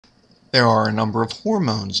There are a number of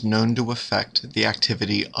hormones known to affect the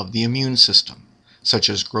activity of the immune system, such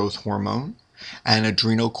as growth hormone and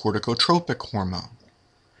adrenocorticotropic hormone.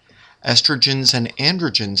 Estrogens and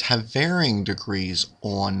androgens have varying degrees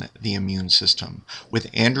on the immune system,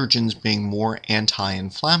 with androgens being more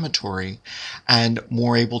anti-inflammatory and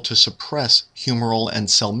more able to suppress humoral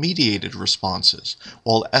and cell-mediated responses,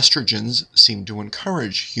 while estrogens seem to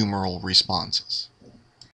encourage humoral responses.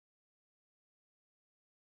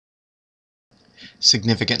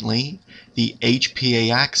 Significantly, the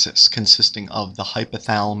HPA axis, consisting of the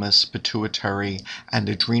hypothalamus, pituitary, and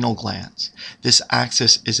adrenal glands, this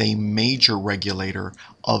axis is a major regulator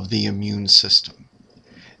of the immune system.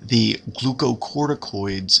 The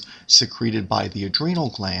glucocorticoids secreted by the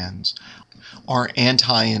adrenal glands are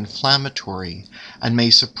anti-inflammatory and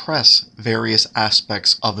may suppress various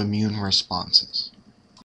aspects of immune responses.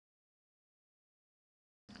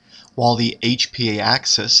 While the HPA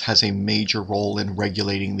axis has a major role in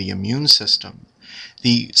regulating the immune system,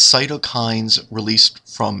 the cytokines released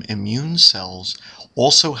from immune cells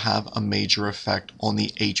also have a major effect on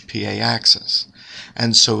the HPA axis,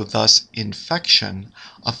 and so thus infection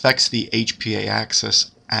affects the HPA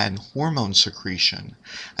axis and hormone secretion,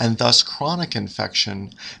 and thus chronic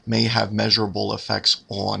infection may have measurable effects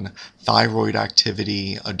on thyroid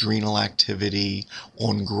activity, adrenal activity,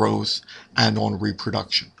 on growth, and on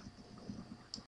reproduction.